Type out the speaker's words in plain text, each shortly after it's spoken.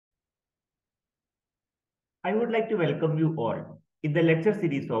I would like to welcome you all in the lecture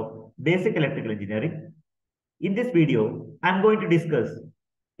series of Basic Electrical Engineering. In this video, I am going to discuss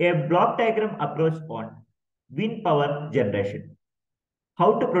a block diagram approach on wind power generation,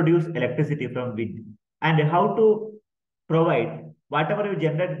 how to produce electricity from wind, and how to provide whatever you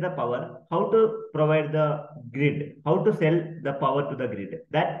generate the power, how to provide the grid, how to sell the power to the grid.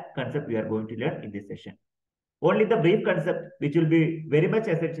 That concept we are going to learn in this session. Only the brief concept which will be very much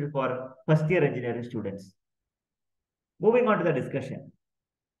essential for first year engineering students. Moving on to the discussion.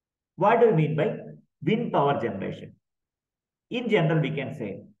 What do we mean by wind power generation? In general, we can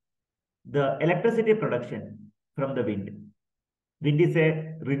say the electricity production from the wind. Wind is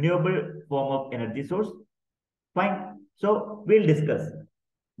a renewable form of energy source. Fine. So we'll discuss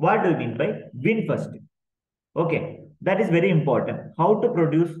what do we mean by wind first. Okay, that is very important. How to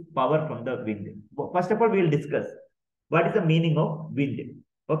produce power from the wind. First of all, we'll discuss what is the meaning of wind.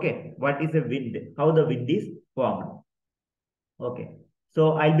 Okay, what is a wind? How the wind is formed. Okay,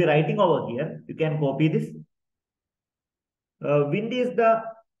 so I'll be writing over here. You can copy this. Wind is the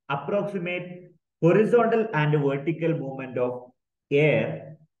approximate horizontal and vertical movement of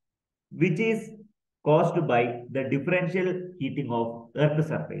air, which is caused by the differential heating of Earth's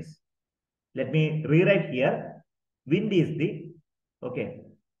surface. Let me rewrite here. Wind is the, okay,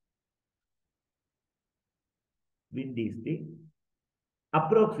 wind is the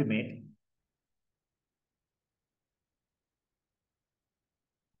approximate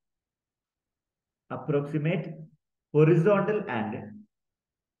horizontal and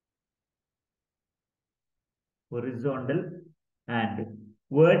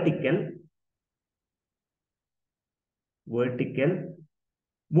vertical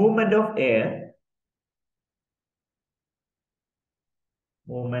movement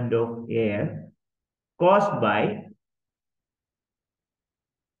of air caused by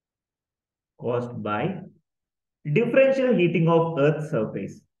differential heating of Earth's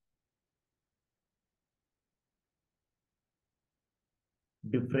surface.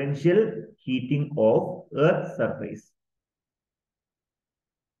 Differential heating of Earth's surface.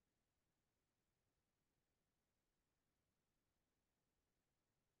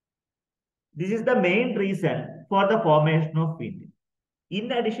 This is the main reason for the formation of wind.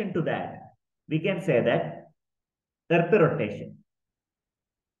 In addition to that, we can say that Earth rotation.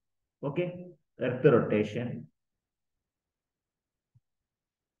 Okay, Earth rotation.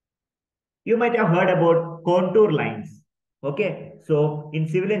 You might have heard about contour lines. Okay, so in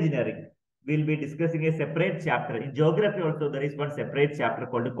civil engineering, we'll be discussing a separate chapter. In geography also, there is one separate chapter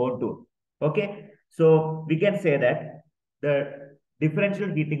called contour. Okay, so we can say that the differential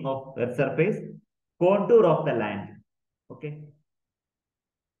heating of Earth's surface, contour of the land. Okay,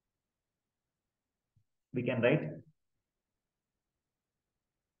 we can write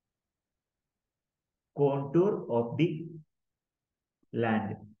contour of the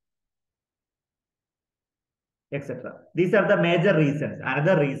land, etc. These are the major reasons.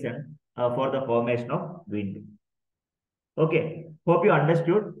 Another reason for the formation of wind. Okay, hope you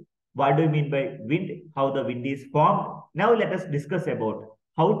understood what do you mean by wind, how the wind is formed. Now let us discuss about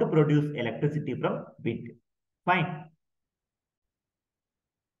how to produce electricity from wind. Fine.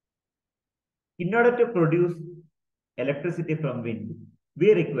 In order to produce electricity from wind,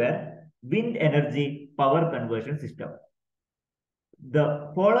 we require wind energy power conversion system.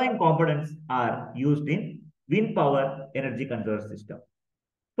 The following components are used in wind power energy conversion system.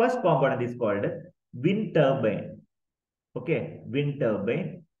 First component is called wind turbine. Okay, wind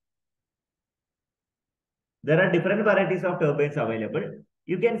turbine. There are different varieties of turbines available.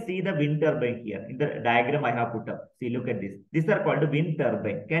 You can see the wind turbine here in the diagram I have put up. See, look at this. These are called wind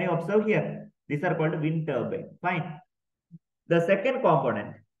turbine. Can you observe here? These are called wind turbine. Fine. The second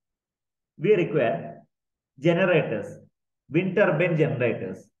component, we require generators, wind turbine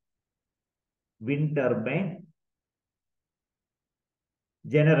generators. Wind turbine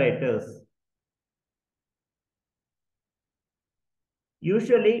generators.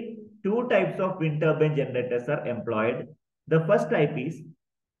 Usually, two types of wind turbine generators are employed. The first type is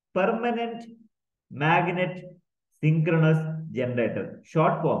permanent magnet synchronous generator.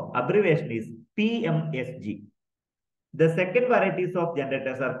 Short form, abbreviation is PMSG. The second varieties of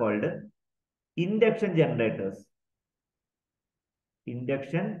generators are called induction generators.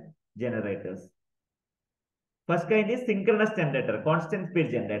 Induction generators. First kind is synchronous generator, constant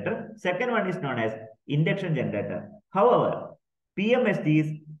speed generator. Second one is known as induction generator. However, PMSG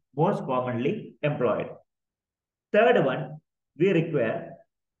is most commonly employed. Third one, we require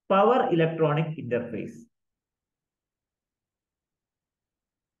power electronic interface.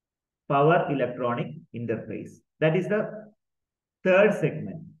 Power electronic interface. That is the third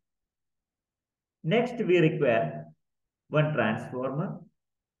segment. Next, we require one transformer.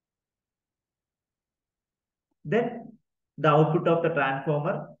 Then the output of the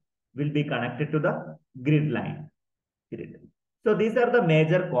transformer will be connected to the grid line. So these are the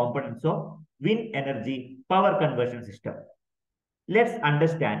major components of wind energy power conversion system. Let's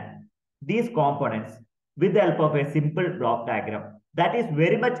understand these components with the help of a simple block diagram that is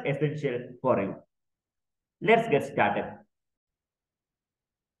very much essential for you. Let's get started.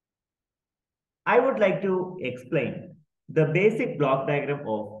 I would like to explain the basic block diagram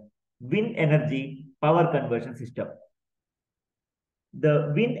of wind energy power conversion system.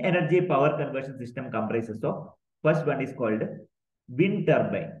 The wind energy power conversion system comprises of, first one is called wind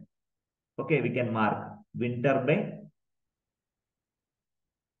turbine. Okay, we can mark wind turbine.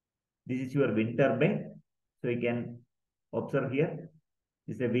 This is your wind turbine. So you can observe here,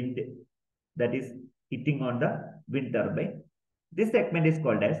 this is a wind that is hitting on the wind turbine. This segment is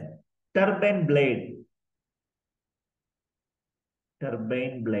called as turbine blade.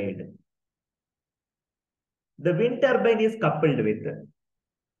 Turbine blade. The wind turbine is coupled with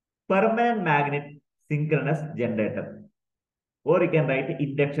permanent magnet synchronous generator, or you can write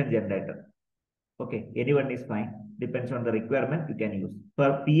induction generator. Okay, anyone is fine. Depends on the requirement you can use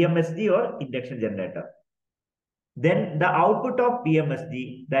for PMSG or induction generator. Then the output of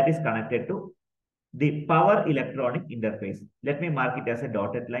PMSG that is connected to the power electronic interface. Let me mark it as a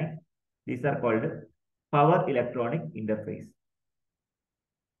dotted line. These are called power electronic interface.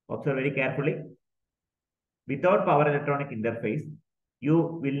 Observe very carefully. Without power electronic interface,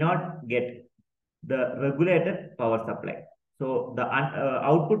 you will not get the regulated power supply. So the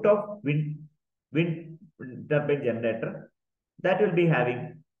output of wind turbine generator, that will be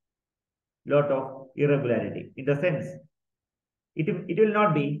having lot of irregularity. In the sense, it will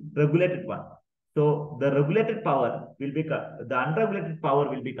not be regulated one. So the regulated power will be, the unregulated power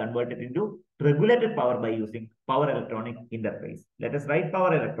will be converted into regulated power by using power electronic interface. Let us write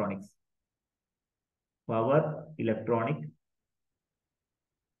power electronics. Power electronic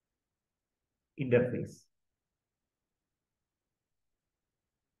interface.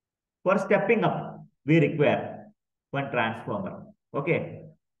 For stepping up, we require one transformer. Okay,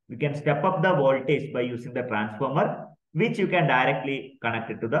 we can step up the voltage by using the transformer, which you can directly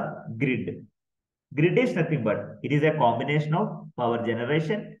connect it to the grid. Grid is nothing but it is a combination of power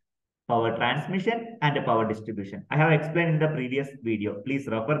generation, power transmission, and power distribution. I have explained in the previous video. Please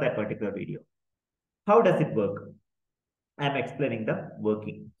refer that particular video. How does it work? I am explaining the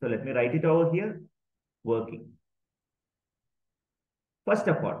working. So let me write it over here. Working. First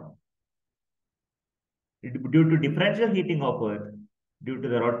of all, due to differential heating of Earth, due to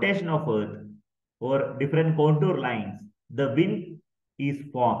the rotation of Earth, or different contour lines, the wind is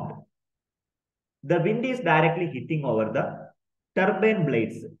formed. The wind is directly hitting over the turbine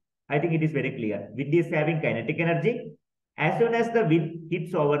blades. I think it is very clear. Wind is having kinetic energy. As soon as the wind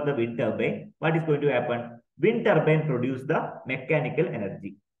hits over the wind turbine, what is going to happen? Wind turbine produce the mechanical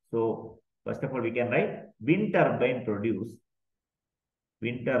energy. So first of all, we can write wind turbine produces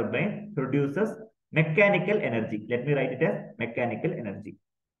mechanical energy. Let me write it as mechanical energy.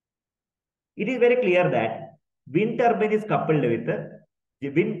 It is very clear that wind turbine is coupled with the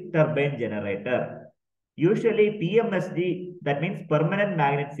wind turbine generator. Usually PMSG, that means permanent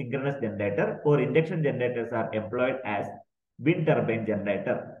magnet synchronous generator, or induction generators are employed as wind turbine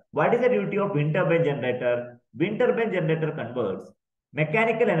generator. What is the duty of wind turbine generator? Wind turbine generator converts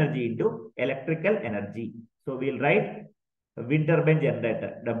mechanical energy into electrical energy. So we'll write wind turbine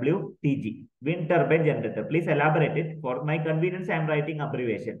generator, WTG, wind turbine generator. Please elaborate it. For my convenience, I am writing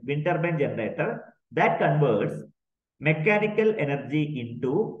abbreviation. Wind turbine generator that converts mechanical energy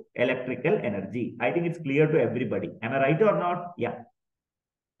into electrical energy. I think it's clear to everybody. Am I right or not? Yeah.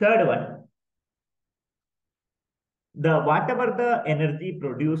 Third one, whatever the energy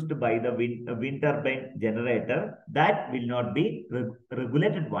produced by the wind turbine generator, that will not be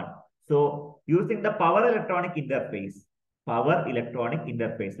regulated one. So using the power electronic interface,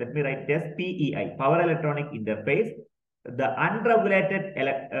 let me write it as PEI, power electronic interface, the unregulated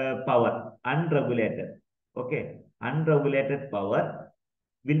power, unregulated power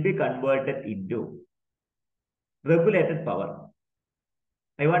will be converted into regulated power.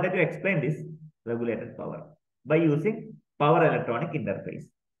 I wanted to explain this regulated power by using power electronic interface.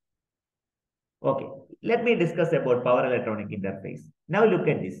 Okay, let me discuss about power electronic interface. Now look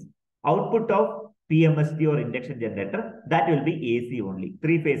at this. Output of PMSG or induction generator, that will be AC only,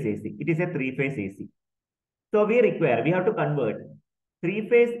 three-phase AC. It is a three-phase AC. So we have to convert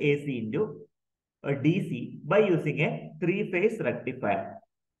three-phase AC into a DC by using a three-phase rectifier.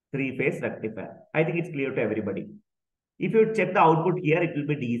 I think it's clear to everybody. If you check the output here, it will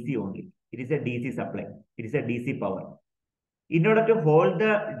be DC only. It is a DC supply. It is a DC power. In order to hold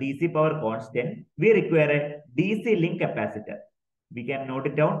the DC power constant, we require a DC link capacitor. We can note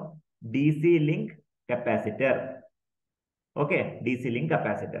it down. DC link capacitor. Okay, DC link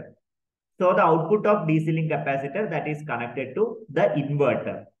capacitor. So the output of DC link capacitor that is connected to the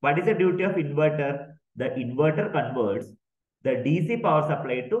inverter. What is the duty of inverter? The inverter converts the DC power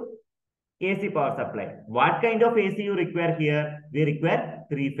supply to AC power supply. What kind of AC you require here? We require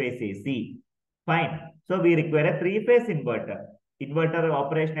three-phase AC. Fine. So we require a three-phase inverter. Inverter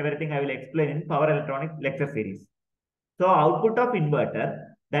operation, everything I will explain in power electronics lecture series. So output of inverter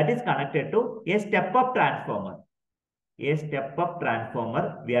that is connected to a step-up transformer. A step-up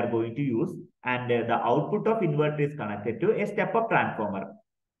transformer we are going to use, and the output of inverter is connected to a step-up transformer.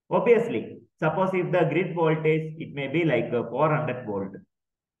 Obviously, suppose if the grid voltage, it may be like 400 volt.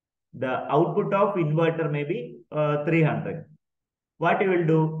 The output of inverter may be 300. What you will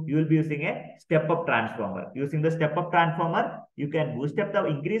do? You will be using a step-up transformer. Using the step-up transformer, you can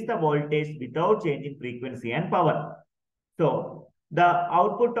increase the voltage without changing frequency and power. So the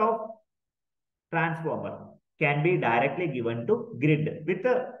output of transformer can be directly given to grid with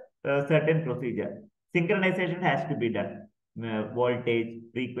a certain procedure. Synchronization has to be done. Voltage,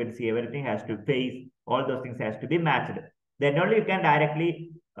 frequency, everything has to phase. All those things has to be matched. Then only you can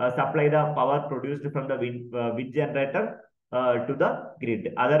directly supply the power produced from the wind generator to the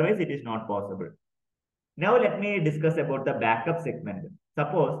grid. Otherwise, it is not possible. Now let me discuss about the backup segment.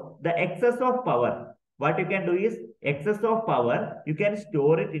 Suppose the excess of power. What you can do is excess of power, you can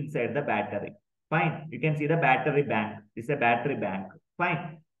store it inside the battery. Fine. You can see the battery bank. This is a battery bank.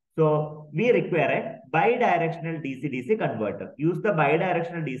 Fine. So we require a bidirectional DC-DC converter. Use the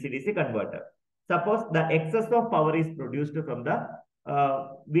bidirectional DC-DC converter. Suppose the excess of power is produced from the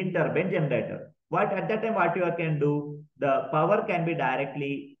wind turbine generator. At that time, what you can do? The power can be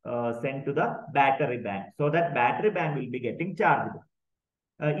directly sent to the battery bank. So that battery bank will be getting charged.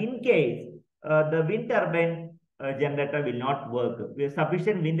 In case the wind turbine generator will not work,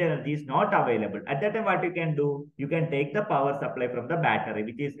 sufficient wind energy is not available. At that time, what you can do? You can take the power supply from the battery,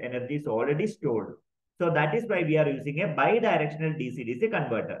 which is energy is already stored. So that is why we are using a bidirectional DC-DC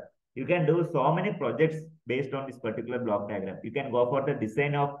converter. You can do so many projects based on this particular block diagram. You can go for the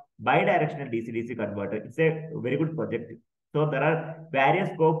design of bidirectional DC-DC converter. It's a very good project. So there are various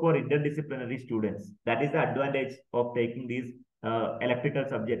scope for interdisciplinary students. That is the advantage of taking these electrical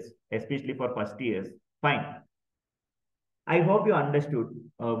subjects, especially for first years. Fine. I hope you understood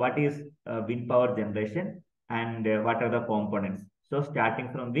what is wind power generation and what are the components. So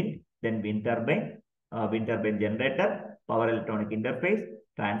starting from wind, then wind turbine generator, power electronic interface,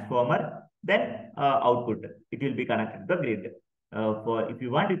 transformer, then output. It will be connected to the grid. If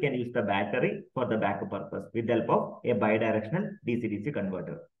you want, you can use the battery for the backup purpose with the help of a bidirectional DC-DC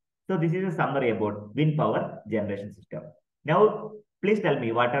converter. So this is a summary about wind power generation system. Now, please tell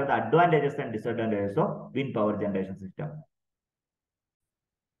me what are the advantages and disadvantages of wind power generation system.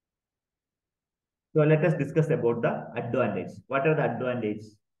 So let us discuss about the advantages. What are the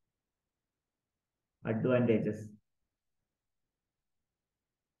advantages? Advantages.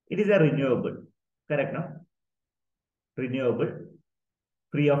 It is a renewable, correct, no? Renewable,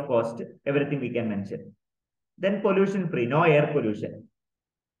 free of cost, everything we can mention. Then pollution free, no air pollution.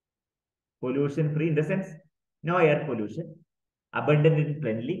 Pollution free in the sense, no air pollution. Abundant and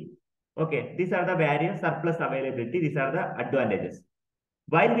friendly. Okay, these are the various surplus availability. These are the advantages.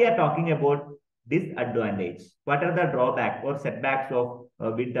 While we are talking about disadvantage, what are the drawbacks or setbacks of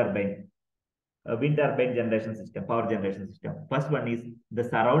wind turbine generation system, power generation system? First one is the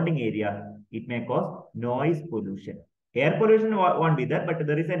surrounding area. It may cause noise pollution. Air pollution won't be there, but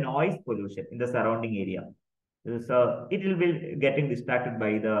there is a noise pollution in the surrounding area. So it will be getting distracted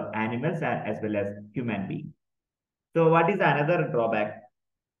by the animals as well as human beings. So what is another drawback?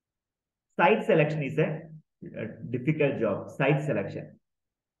 Site selection is a difficult job. Site selection.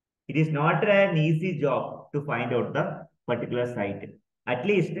 It is not an easy job to find out the particular site. At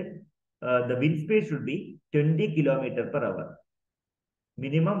least the wind speed should be 20 km per hour.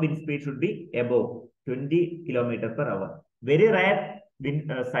 Minimum wind speed should be above 20 km per hour. Very rare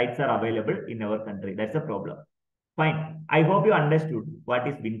wind sites are available in our country. That's a problem. Fine. I hope you understood what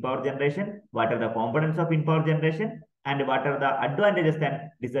is wind power generation, what are the components of wind power generation, and what are the advantages and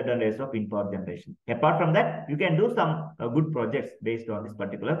disadvantages of wind power generation. Apart from that, you can do some good projects based on this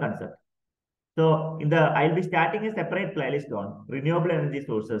particular concept. So I'll be starting a separate playlist on renewable energy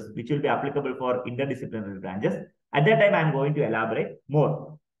sources, which will be applicable for interdisciplinary branches. At that time, I'm going to elaborate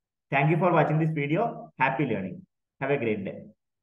more. Thank you for watching this video. Happy learning. Have a great day.